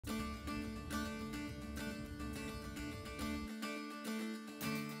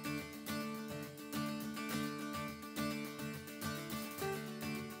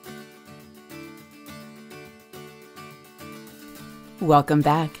Welcome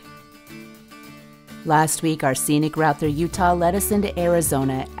back. Last week, our scenic route through Utah led us into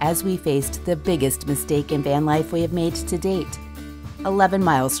Arizona as we faced the biggest mistake in van life we have made to date, 11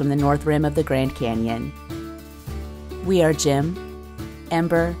 miles from the north rim of the Grand Canyon. We are Jim,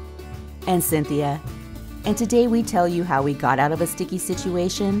 Ember, and Cynthia, and today we tell you how we got out of a sticky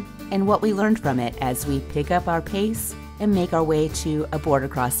situation and what we learned from it as we pick up our pace and make our way to a border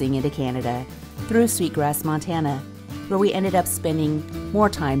crossing into Canada through Sweetgrass, Montana, where we ended up spending more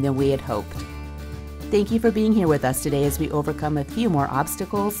time than we had hoped. Thank you for being here with us today as we overcome a few more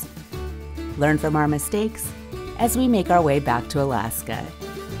obstacles, learn from our mistakes as we make our way back to Alaska.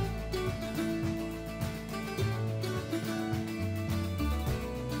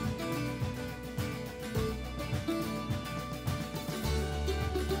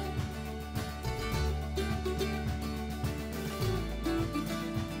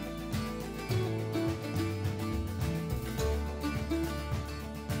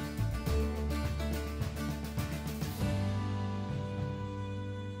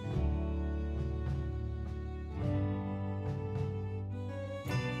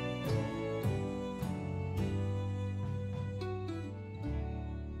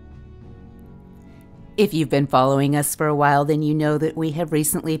 If you've been following us for a while, then you know that we have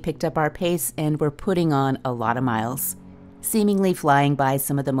recently picked up our pace and we're putting on a lot of miles, seemingly flying by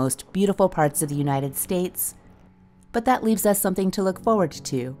some of the most beautiful parts of the United States. But that leaves us something to look forward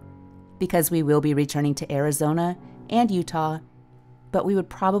to, because we will be returning to Arizona and Utah, but we would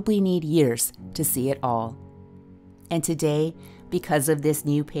probably need years to see it all. And today, because of this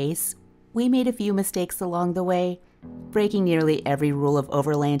new pace, we made a few mistakes along the way, breaking nearly every rule of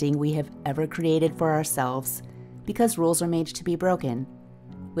overlanding we have ever created for ourselves, because rules are made to be broken.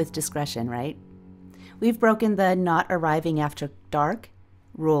 With discretion, right? We've broken the not arriving after dark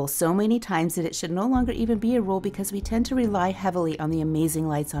rule so many times that it should no longer even be a rule, because we tend to rely heavily on the amazing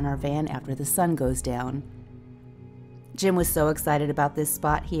lights on our van after the sun goes down. Jim was so excited about this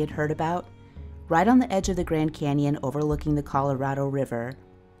spot he had heard about, right on the edge of the Grand Canyon overlooking the Colorado River,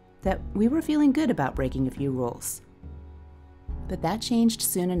 that we were feeling good about breaking a few rules. But that changed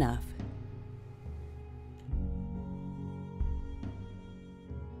soon enough.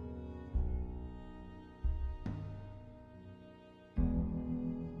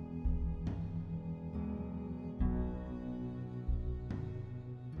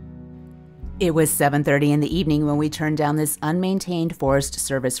 It was 7:30 in the evening when we turned down this unmaintained Forest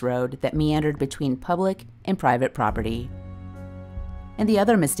Service road that meandered between public and private property. And the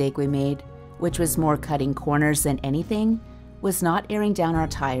other mistake we made, which was more cutting corners than anything, was not airing down our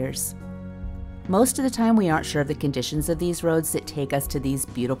tires. Most of the time we aren't sure of the conditions of these roads that take us to these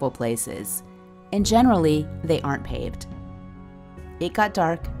beautiful places, and generally they aren't paved. It got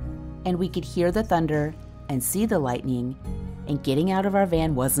dark, and we could hear the thunder and see the lightning, and getting out of our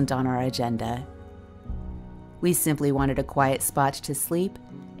van wasn't on our agenda. We simply wanted a quiet spot to sleep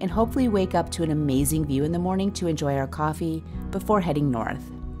and hopefully wake up to an amazing view in the morning to enjoy our coffee before heading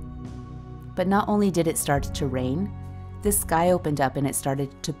north. But not only did it start to rain, the sky opened up and it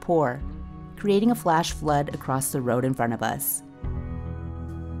started to pour, creating a flash flood across the road in front of us.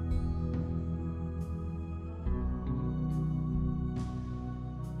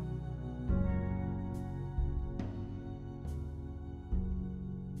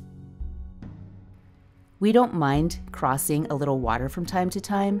 We don't mind crossing a little water from time to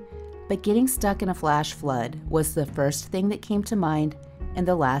time, but getting stuck in a flash flood was the first thing that came to mind and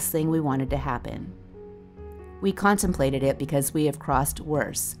the last thing we wanted to happen. We contemplated it because we have crossed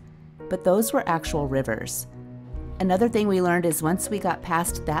worse, but those were actual rivers. Another thing we learned is once we got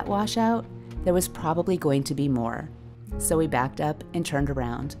past that washout, there was probably going to be more. So we backed up and turned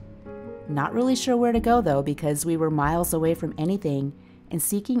around. Not really sure where to go though, because we were miles away from anything, and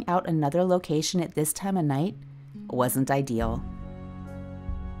seeking out another location at this time of night wasn't ideal.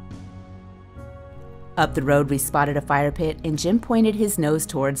 Up the road we spotted a fire pit and Jim pointed his nose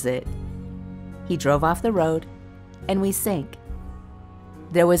towards it. He drove off the road, and we sank.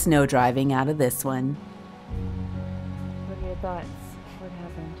 There was no driving out of this one. What are your thoughts? What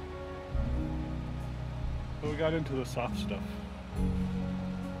happened? Well, we got into the soft stuff.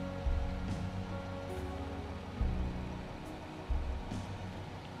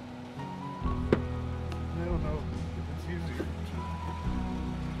 I don't know if it's easier.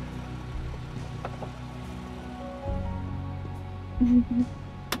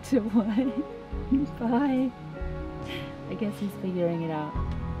 To what? Bye. I guess he's figuring it out.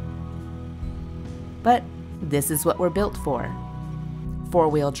 But this is what we're built for.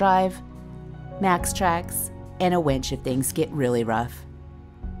 4-wheel drive, max tracks, and a winch if things get really rough.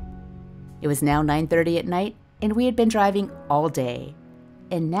 It was now 9:30 at night, and we had been driving all day.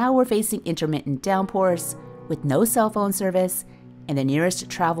 And now we're facing intermittent downpours with no cell phone service, and the nearest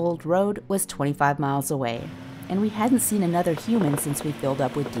traveled road was 25 miles away, and we hadn't seen another human since we filled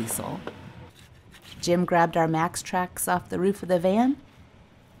up with diesel. Jim grabbed our Max Trax off the roof of the van,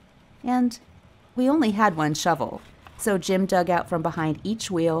 and we only had one shovel, so Jim dug out from behind each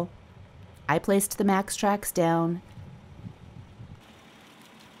wheel. I placed the Max Trax down,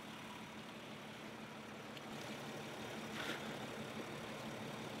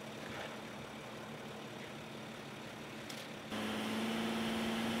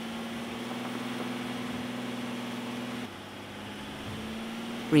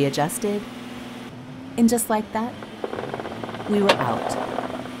 readjusted, and just like that, we were out.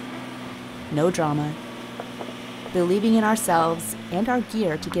 No drama, believing in ourselves and our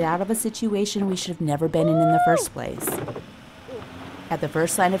gear to get out of a situation we should have never been in the first place. At the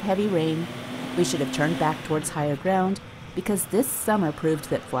first sign of heavy rain, we should have turned back towards higher ground, because this summer proved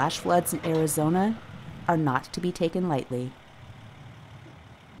that flash floods in Arizona are not to be taken lightly.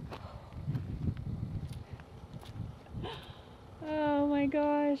 Oh my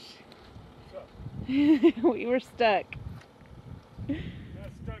gosh. We were stuck. Not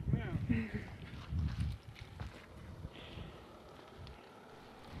stuck now.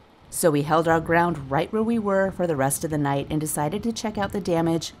 So we held our ground right where we were for the rest of the night and decided to check out the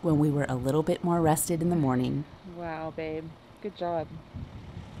damage when we were a little bit more rested in the morning. Wow, babe. Good job.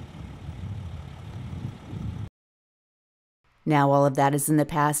 Now all of that is in the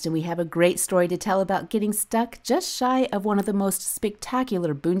past, and we have a great story to tell about getting stuck just shy of one of the most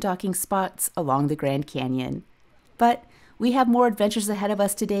spectacular boondocking spots along the Grand Canyon. But we have more adventures ahead of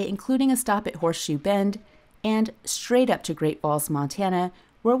us today, including a stop at Horseshoe Bend and straight up to Great Falls, Montana,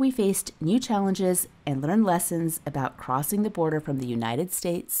 where we faced new challenges and learned lessons about crossing the border from the United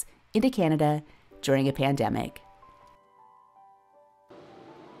States into Canada during a pandemic.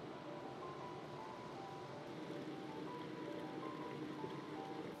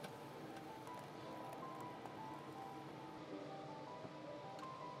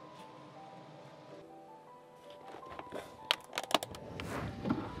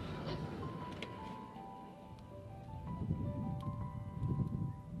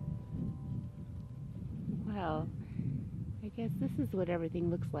 Well, I guess this is what everything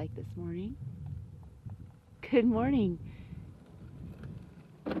looks like this morning. Good morning.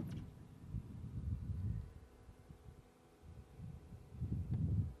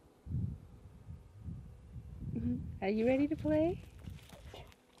 Are you ready to play?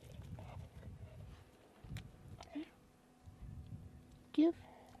 Give.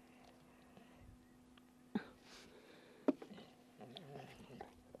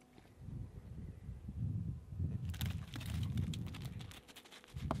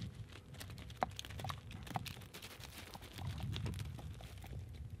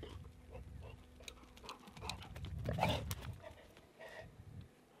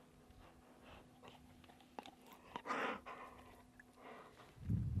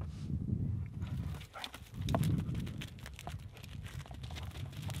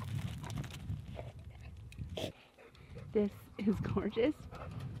 This is gorgeous.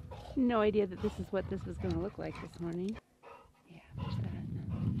 No idea that this is what this was going to look like this morning. Yeah, there's that.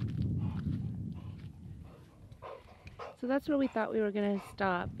 So that's where we thought we were going to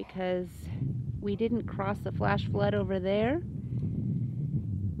stop, because we didn't cross the flash flood over there.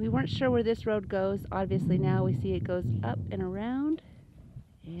 We weren't sure where this road goes. Obviously now we see it goes up and around,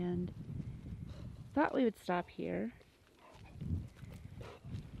 and thought we would stop here.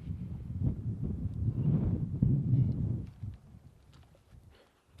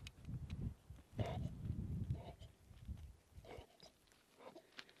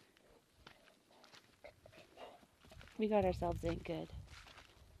 We got ourselves in good.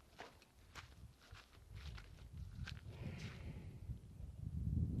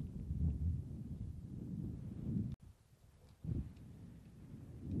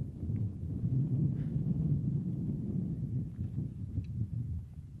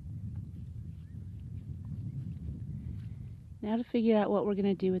 Now to figure out what we're going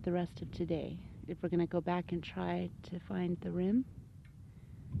to do with the rest of today. If we're going to go back and try to find the rim.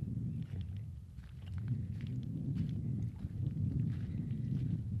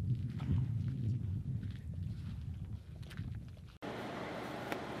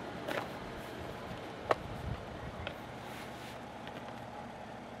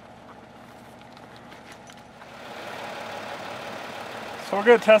 So we're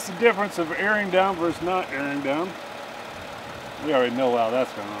going to test the difference of airing down versus not airing down. We already know how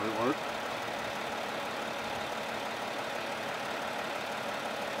that's going to work.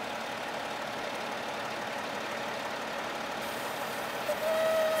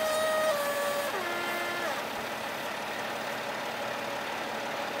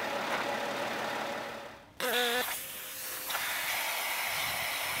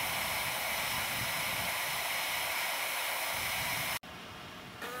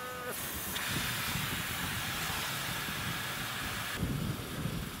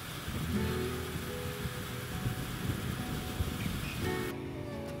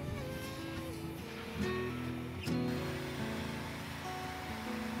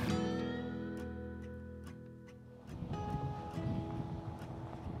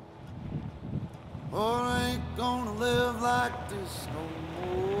 Oh, I ain't gonna live like this no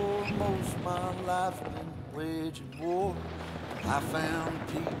more. Most of my life I've been waging war. I found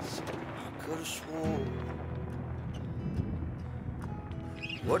peace, I could have swore.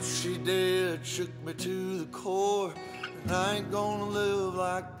 What she did shook me to the core, and I ain't gonna live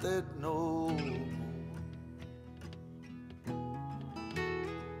like that no more.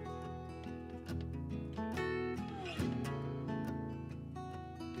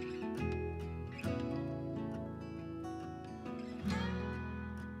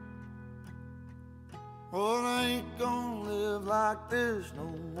 Well, I ain't gonna live like this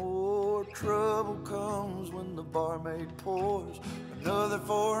no more. Trouble comes when the barmaid pours another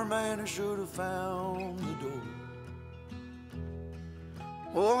for a man who should have found the door.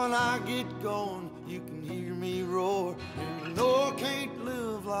 Oh, when I get going, you can hear me roar, and you know I can't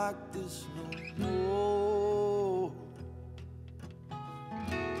live like this no more.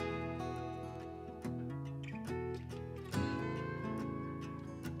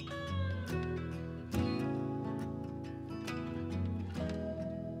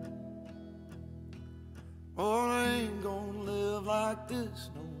 Oh, I ain't gonna live like this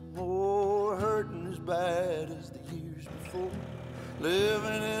no more. Hurting as bad as the years before.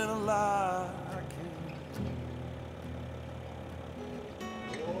 Living in a lie I can't take.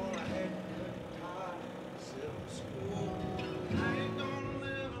 Oh, I had good times, settled score. I ain't gonna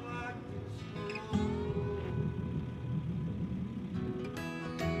live like this no more.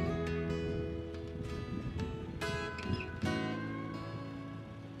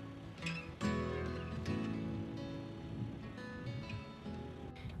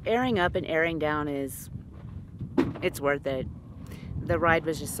 Airing up and airing down it's worth it. The ride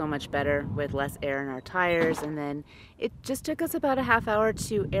was just so much better with less air in our tires, and then it just took us about a half hour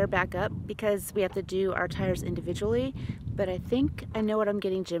to air back up because we have to do our tires individually. But I think I know what I'm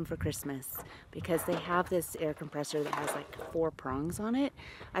getting Jim for Christmas, because they have this air compressor that has like 4 prongs on it.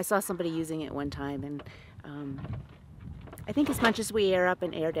 I saw somebody using it one time, and I think as much as we air up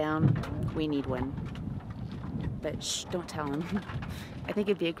and air down, we need one. But shh, don't tell him. I think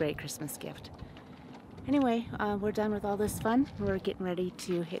it'd be a great Christmas gift. Anyway, we're done with all this fun. We're getting ready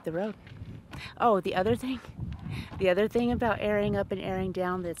to hit the road. Oh, the other thing about airing up and airing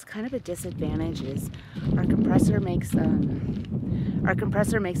down that's kind of a disadvantage is our compressor is awesome. Our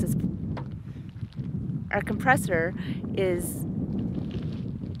compressor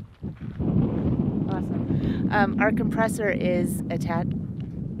is attached.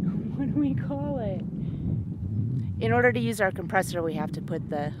 What do we call it? In order to use our compressor, we have to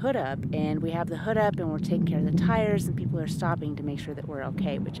put the hood up, and we have the hood up and we're taking care of the tires, and people are stopping to make sure that we're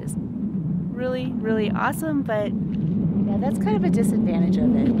okay, which is really, really awesome. But yeah, that's kind of a disadvantage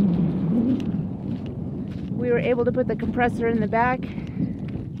of it. We were able to put the compressor in the back.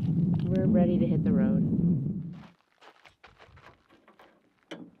 We're ready to hit the road.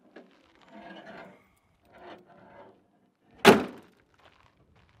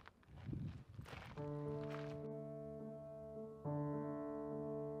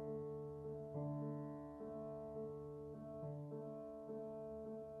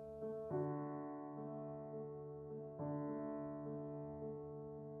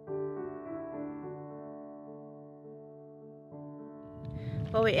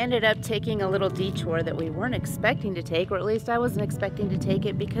 Well, we ended up taking a little detour that we weren't expecting to take, or at least I wasn't expecting to take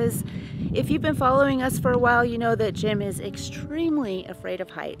it, because if you've been following us for a while, you know that Jim is extremely afraid of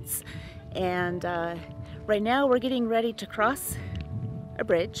heights. And right now we're getting ready to cross a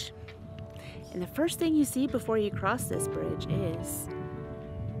bridge. And the first thing you see before you cross this bridge is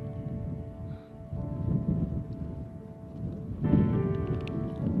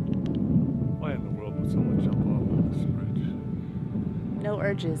Why in the world would someone jump off of this bridge? no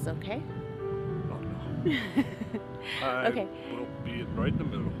urges, okay? Oh no. Okay. We'll be right in the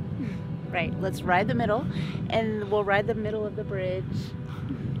middle. Right, let's ride the middle, and we'll ride the middle of the bridge,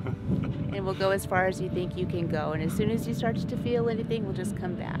 and we'll go as far as you think you can go, and as soon as you start to feel anything, we'll just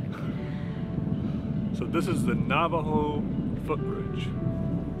come back. So this is the Navajo footbridge.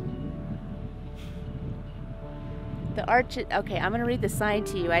 The arch, okay, I'm going to read the sign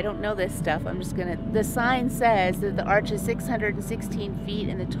to you. I don't know this stuff. The sign says that the arch is 616 feet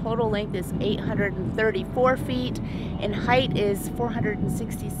and the total length is 834 feet and height is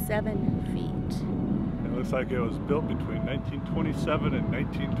 467 feet. It looks like it was built between 1927 and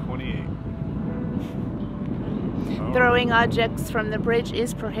 1928. Oh. Throwing objects from the bridge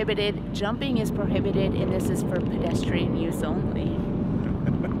is prohibited, jumping is prohibited, and this is for pedestrian use only.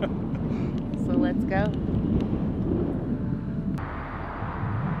 So let's go.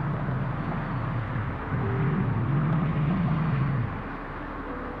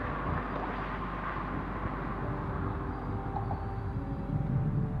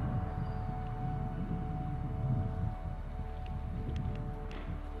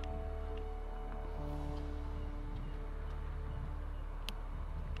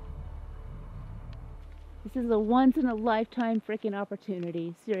 This is a once-in-a-lifetime freaking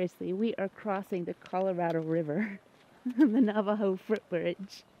opportunity. Seriously, we are crossing the Colorado River on the Navajo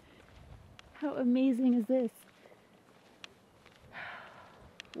footbridge. How amazing is this?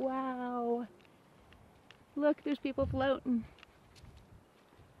 Wow. Look, there's people floating.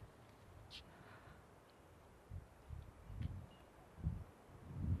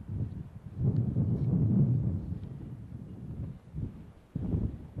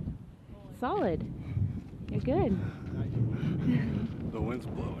 Solid. You're good. The wind's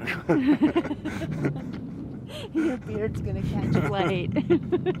blowing. Your beard's gonna catch flight.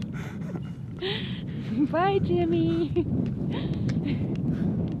 Bye, Jimmy.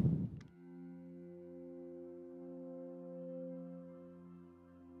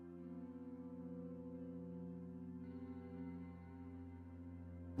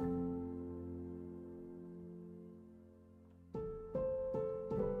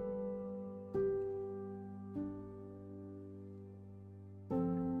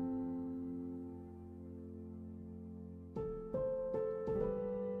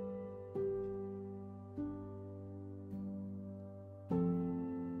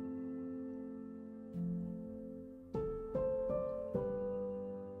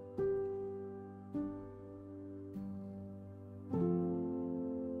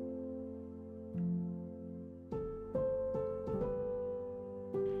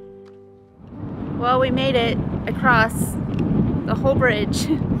 Well, we made it across the whole bridge.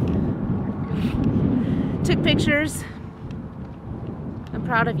 Took pictures. I'm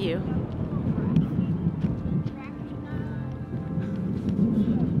proud of you.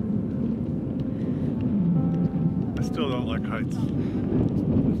 I still don't like heights.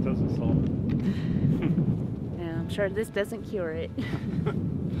 This doesn't solve it. Yeah, I'm sure this doesn't cure it.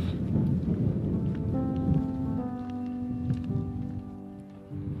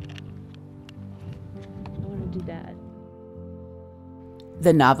 That.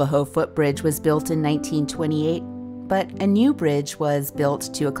 The Navajo footbridge was built in 1928, but a new bridge was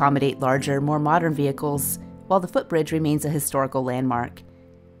built to accommodate larger, more modern vehicles, while the footbridge remains a historical landmark.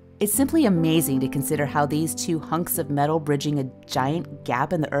 It's simply amazing to consider how these two hunks of metal bridging a giant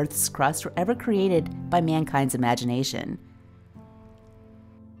gap in the Earth's crust were ever created by mankind's imagination.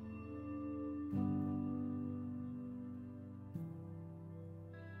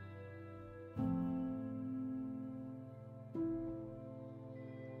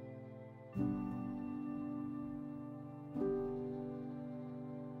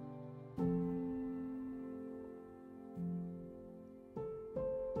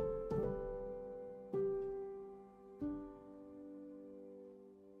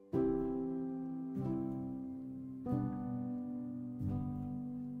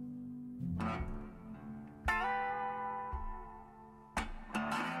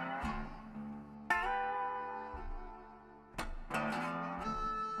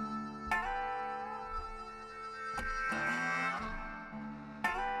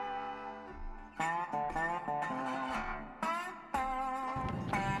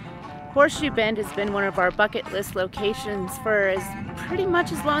 Horseshoe Bend has been one of our bucket list locations for pretty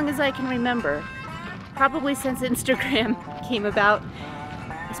much as long as I can remember. Probably since Instagram came about.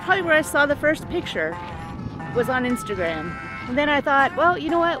 It's probably where I saw the first picture, was on Instagram. And then I thought, well, you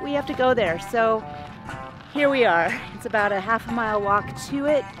know what, we have to go there. So here we are. It's about a half a mile walk to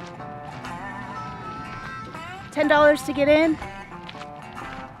it. $10 to get in.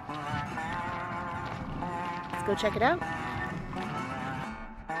 Let's go check it out.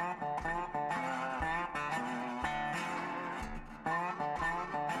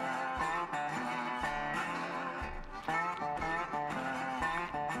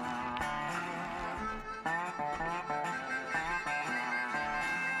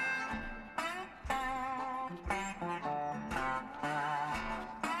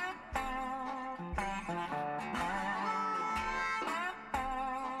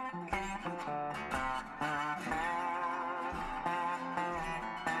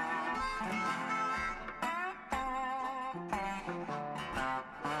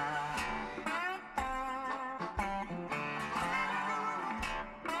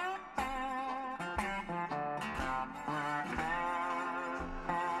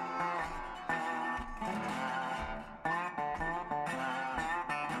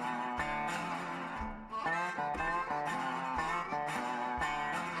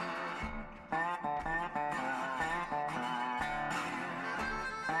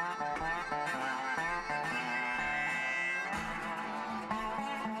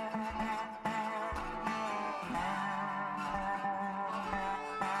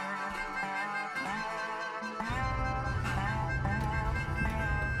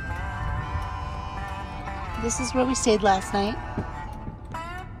 This is where we stayed last night.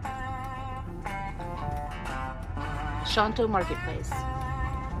 Shanto Marketplace.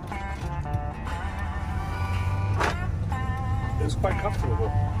 It was quite comfortable.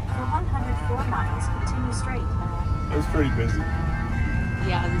 For 104 miles, continue straight. It was pretty busy,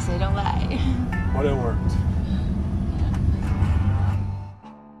 Yeah, they say don't lie. but it worked.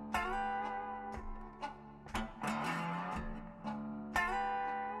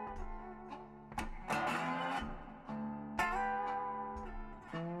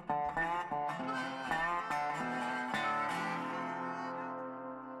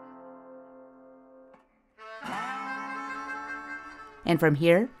 And from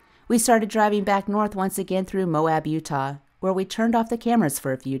here, we started driving back north once again through Moab, Utah, where we turned off the cameras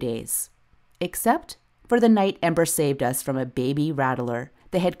for a few days. Except for the night Ember saved us from a baby rattler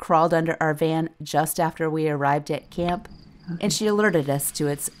that had crawled under our van just after we arrived at camp, and she alerted us to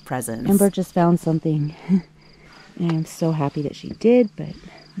its presence. Ember just found something. And I'm so happy that she did, but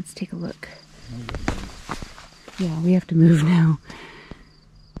let's take a look. Yeah, we have to move now.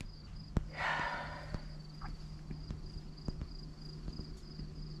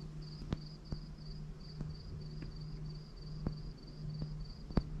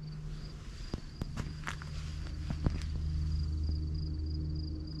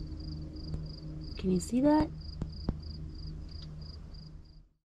 Can you see that?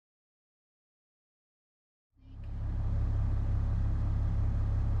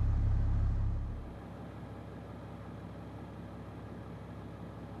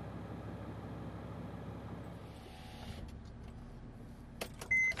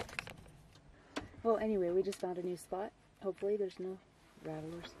 Well, anyway, we just found a new spot. Hopefully there's no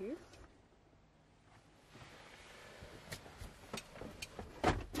rattlers here.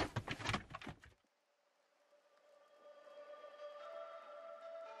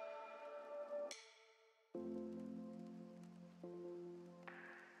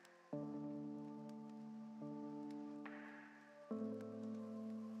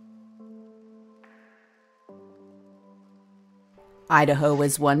 Idaho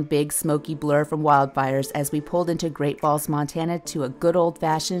was one big smoky blur from wildfires as we pulled into Great Falls, Montana to a good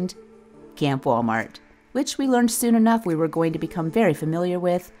old-fashioned Camp Walmart, which we learned soon enough we were going to become very familiar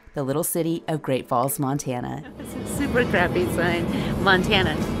with, the little city of Great Falls, Montana. It's a super crappy sign.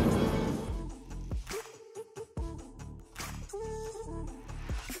 Montana.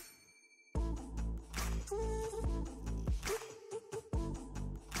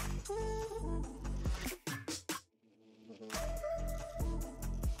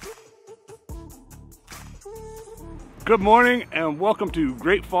 Good morning and welcome to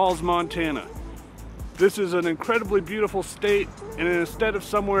Great Falls, Montana. This is an incredibly beautiful state, and instead of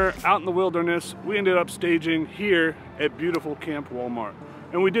somewhere out in the wilderness, we ended up staging here at beautiful Camp Walmart.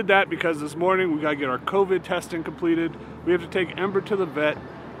 And we did that because this morning we gotta get our COVID testing completed, we have to take Ember to the vet,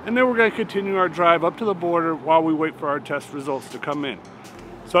 and then we're gonna continue our drive up to the border while we wait for our test results to come in.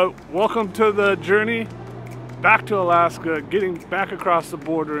 So welcome to the journey back to Alaska, getting back across the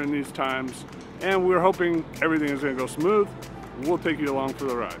border in these times. And we're hoping everything is going to go smooth. We'll take you along for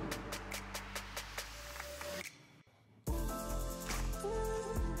the ride.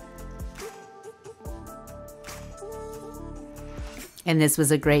 And this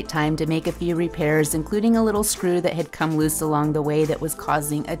was a great time to make a few repairs, including a little screw that had come loose along the way that was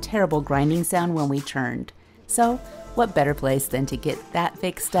causing a terrible grinding sound when we turned. So, what better place than to get that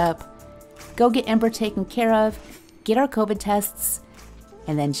fixed up, go get Ember taken care of, get our COVID tests,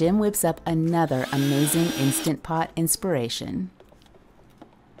 and then Jim whips up another amazing Instant Pot inspiration.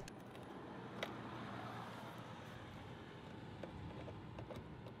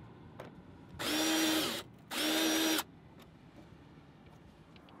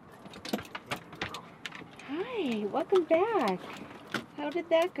 Hi, welcome back. How did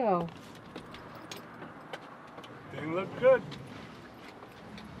that go? Thing looked good.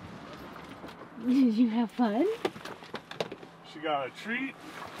 Did you have fun? She got a treat.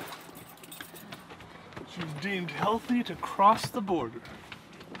 She's deemed healthy to cross the border.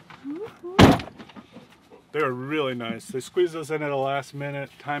 They were really nice. They squeezed us in at the last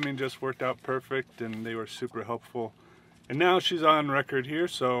minute. Timing just worked out perfect, and they were super helpful. And now she's on record here,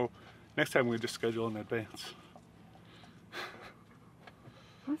 so next time we just schedule in advance.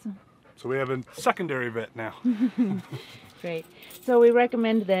 Awesome. So we have a secondary vet now. Great. So we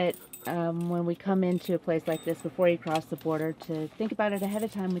recommend that when we come into a place like this, before you cross the border, to think about it ahead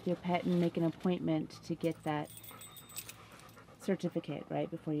of time with your pet and make an appointment to get that certificate, right,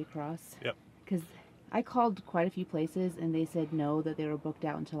 before you cross. Yep. Because I called quite a few places and they said no, that they were booked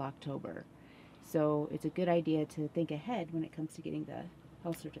out until October. So it's a good idea to think ahead when it comes to getting the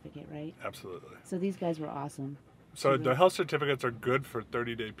health certificate, right? Absolutely. So these guys were awesome. So the health certificates are good for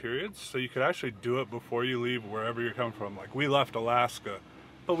 30-day periods, so you could actually do it before you leave wherever you're coming from. Like we left Alaska,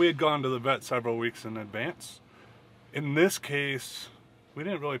 but we had gone to the vet several weeks in advance. In this case, we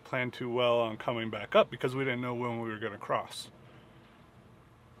didn't really plan too well on coming back up because we didn't know when we were going to cross.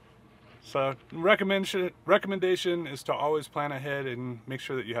 So recommendation is to always plan ahead and make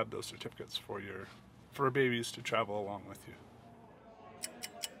sure that you have those certificates for babies to travel along with you.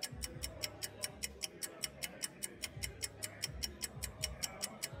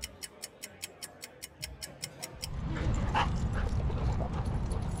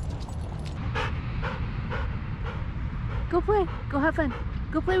 Go play. Go have fun.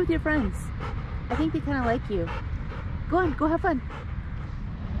 Go play with your friends. I think they kind of like you. Go on. Go have fun.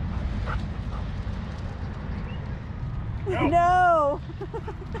 No!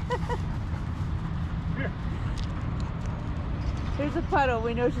 Here. There's a puddle.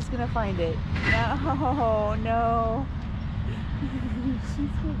 We know she's going to find it. No, no. She's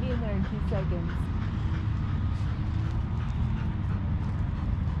going to be in there in 2 seconds.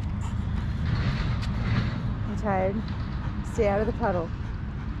 I'm tired. Stay out of the puddle.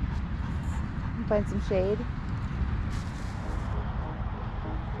 Find some shade.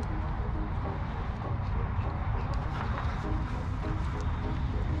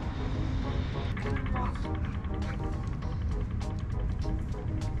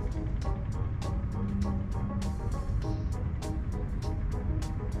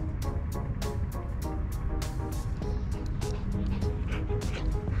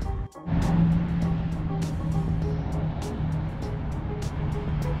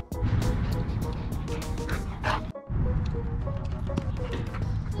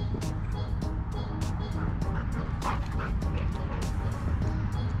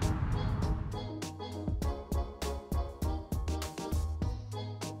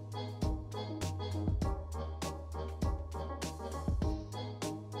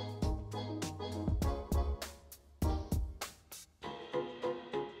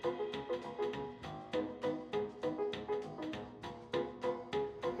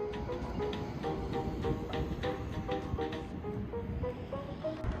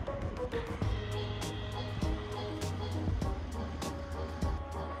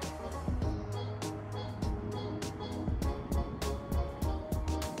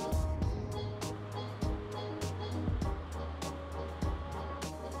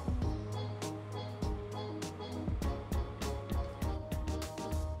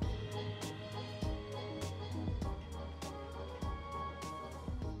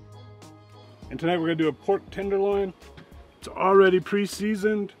 And tonight we're gonna do a pork tenderloin. It's already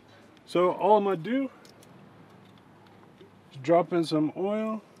pre-seasoned. So all I'm gonna do is drop in some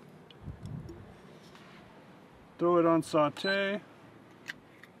oil, throw it on saute.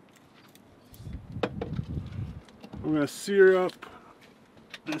 We're gonna sear up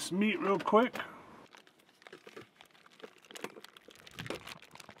this meat real quick.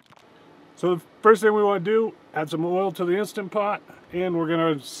 So the first thing we want to do, add some oil to the Instant Pot, and we're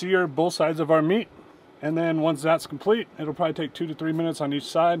going to sear both sides of our meat. And then once that's complete, it'll probably take 2 to 3 minutes on each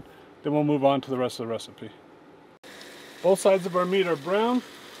side. Then we'll move on to the rest of the recipe. Both sides of our meat are brown.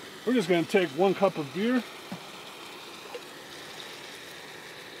 We're just going to take 1 cup of beer.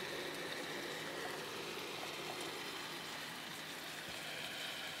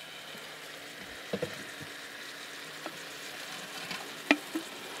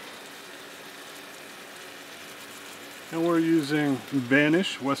 And we're using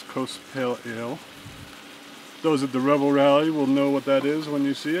Vanish West Coast Pale Ale. Those at the Revel Rally will know what that is when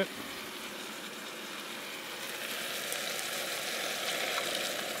you see it.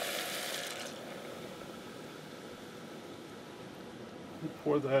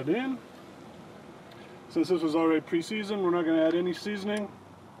 Pour that in. Since this was already pre-seasoned, we're not going to add any seasoning.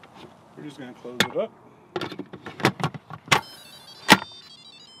 We're just going to close it up.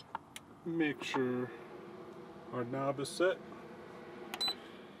 Make sure our knob is set.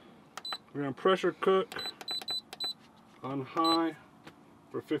 We're going to pressure cook on high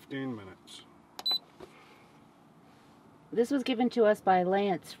for 15 minutes. This was given to us by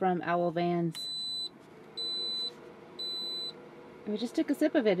Lance from Owl Vans. And we just took a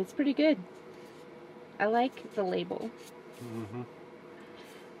sip of it. It's pretty good. I like the label.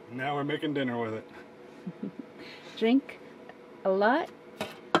 Now we're making dinner with it. Drink a lot,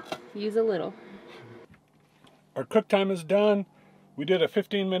 use a little. Our cook time is done. We did a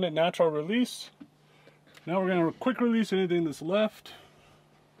 15-minute natural release. Now we're going to quick release anything that's left,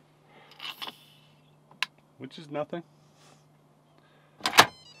 which is nothing.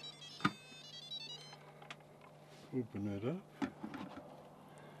 Open it up.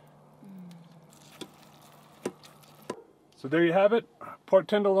 So there you have it. Pork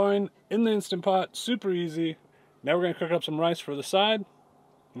tenderloin in the Instant Pot, super easy. Now we're gonna cook up some rice for the side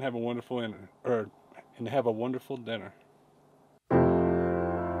and have a wonderful dinner.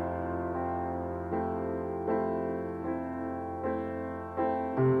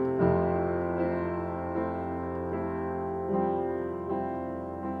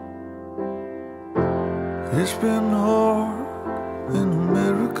 It's been hard in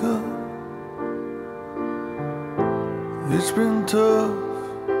America. It's been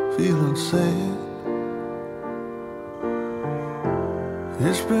tough, feeling sad.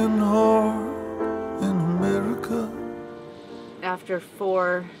 It's been hard in America. After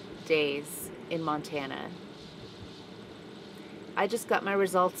 4 days in Montana, I just got my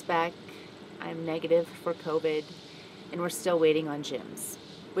results back. I'm negative for COVID, and we're still waiting on Jim's,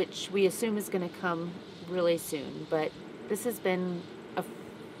 which we assume is going to come really soon, but this has been a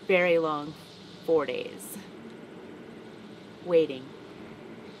very long 4 days waiting.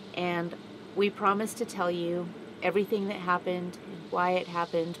 And we promised to tell you everything that happened and why it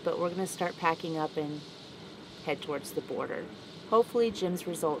happened, but we're going to start packing up and head towards the border. Hopefully Jim's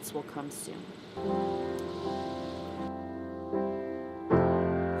results will come soon.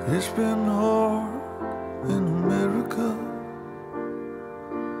 It's been hard in America.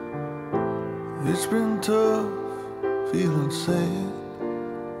 It's been tough, feeling sad.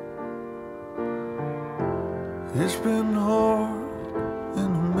 It's been hard in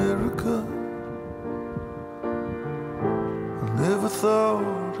America. I never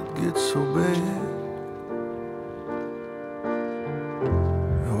thought it'd get so bad.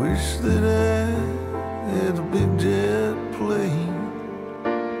 I wish that I had a big jet plane,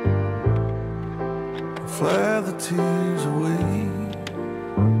 fly the tears away.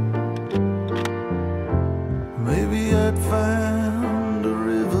 Maybe I'd find a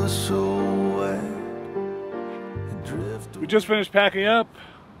river so wide and drift. We just finished packing up.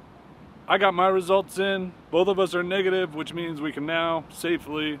 I got my results in. Both of us are negative, which means we can now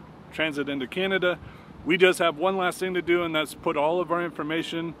safely transit into Canada. We just have one last thing to do, and that's put all of our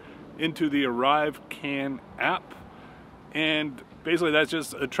information into the Arrive Can app. And basically that's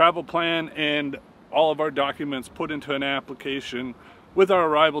just a travel plan and all of our documents put into an application with our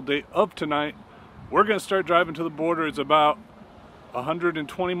arrival date of tonight. We're gonna start driving to the border. It's about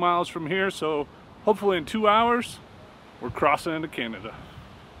 120 miles from here, so hopefully in 2 hours, we're crossing into Canada.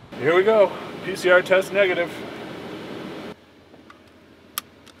 Here we go, PCR test negative.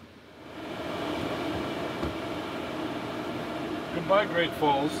 Goodbye, Great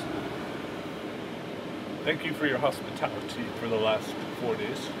Falls. Thank you for your hospitality for the last 4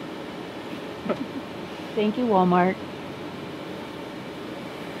 days. Thank you, Walmart.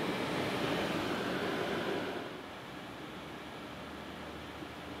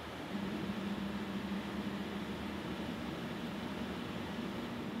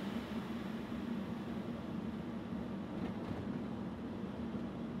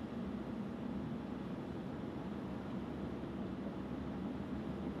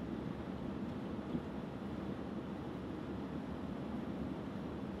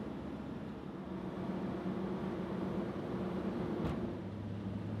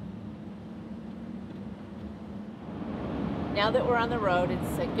 Now that we're on the road,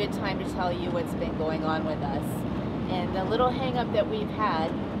 it's a good time to tell you what's been going on with us and a little hang up that we've had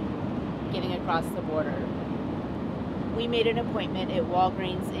getting across the border. We made an appointment at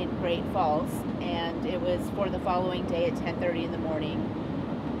Walgreens in Great Falls, and it was for the following day at 10:30 in the morning.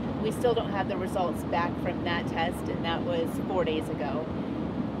 We still don't have the results back from that test, and that was 4 days ago.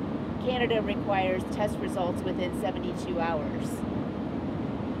 Canada requires test results within 72 hours.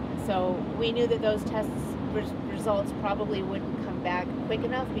 So we knew that those tests results probably wouldn't come back quick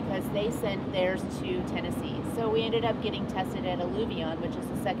enough because they sent theirs to Tennessee. So we ended up getting tested at Alluvion, which is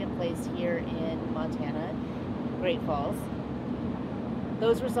the second place here in Montana, Great Falls.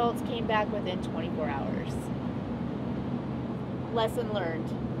 Those results came back within 24 hours. Lesson learned.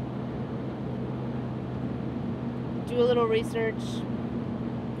 Do a little research,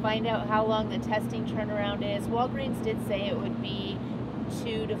 find out how long the testing turnaround is. Walgreens did say it would be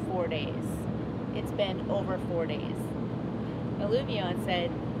 2 to 4 days. It's been over 4 days. Alluvion said,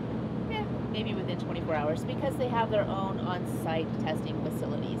 maybe within 24 hours because they have their own on-site testing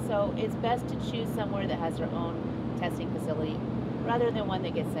facility. So it's best to choose somewhere that has their own testing facility rather than one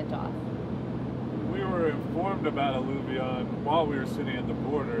that gets sent off. We were informed about Alluvion while we were sitting at the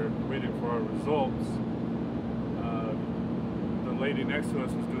border waiting for our results. The lady next to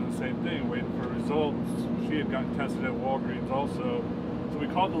us was doing the same thing, waiting for results. She had gotten tested at Walgreens also. So we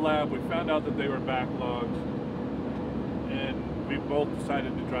called the lab, we found out that they were backlogged, and we both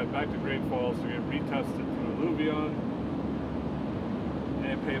decided to drive back to Great Falls to get retested through Alluvion.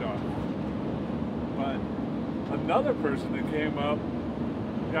 and it paid off. But another person that came up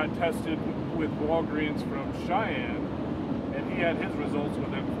got tested with Walgreens from Cheyenne, and he had his results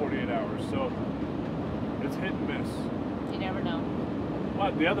within 48 hours. So it's hit and miss. You never know.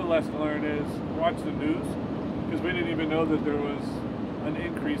 But the other lesson learned is watch the news, because we didn't even know that there was an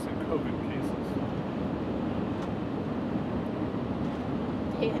increase in COVID cases.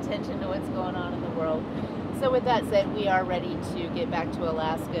 Pay attention to what's going on in the world. So with that said, we are ready to get back to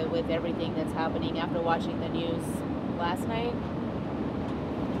Alaska with everything that's happening after watching the news last night.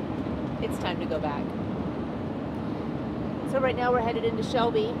 It's time to go back. So right now we're headed into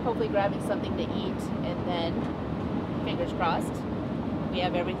Shelby, hopefully grabbing something to eat, and then, fingers crossed, we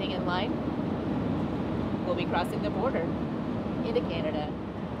have everything in line. We'll be crossing the border into Canada.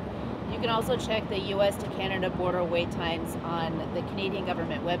 You can also check the US to Canada border wait times on the Canadian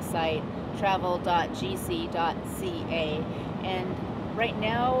government website, travel.gc.ca. And right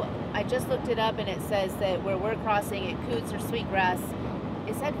now, I just looked it up and it says that where we're crossing at Coots or Sweetgrass,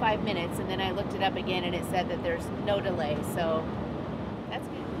 it said 5 minutes, and then I looked it up again and it said that there's no delay, so that's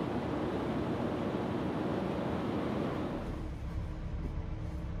good.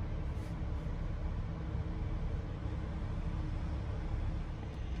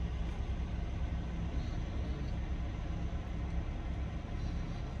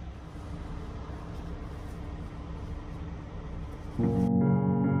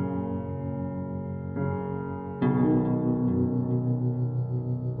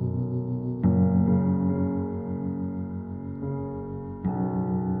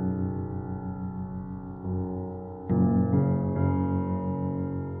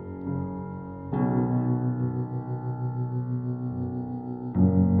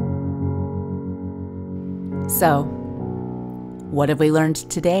 So, what have we learned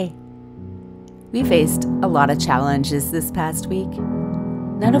today? We faced a lot of challenges this past week,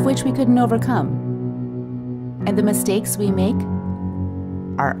 none of which we couldn't overcome. And the mistakes we make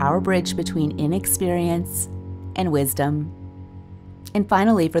are our bridge between inexperience and wisdom. And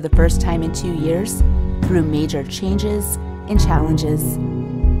finally, for the first time in 2 years, through major changes and challenges,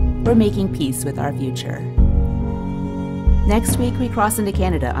 we're making peace with our future. Next week, we cross into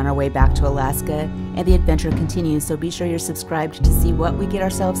Canada on our way back to Alaska, and the adventure continues, so be sure you're subscribed to see what we get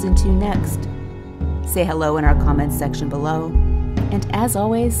ourselves into next. Say hello in our comments section below, and as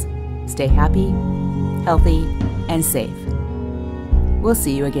always, stay happy, healthy, and safe. We'll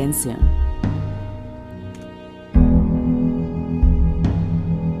see you again soon.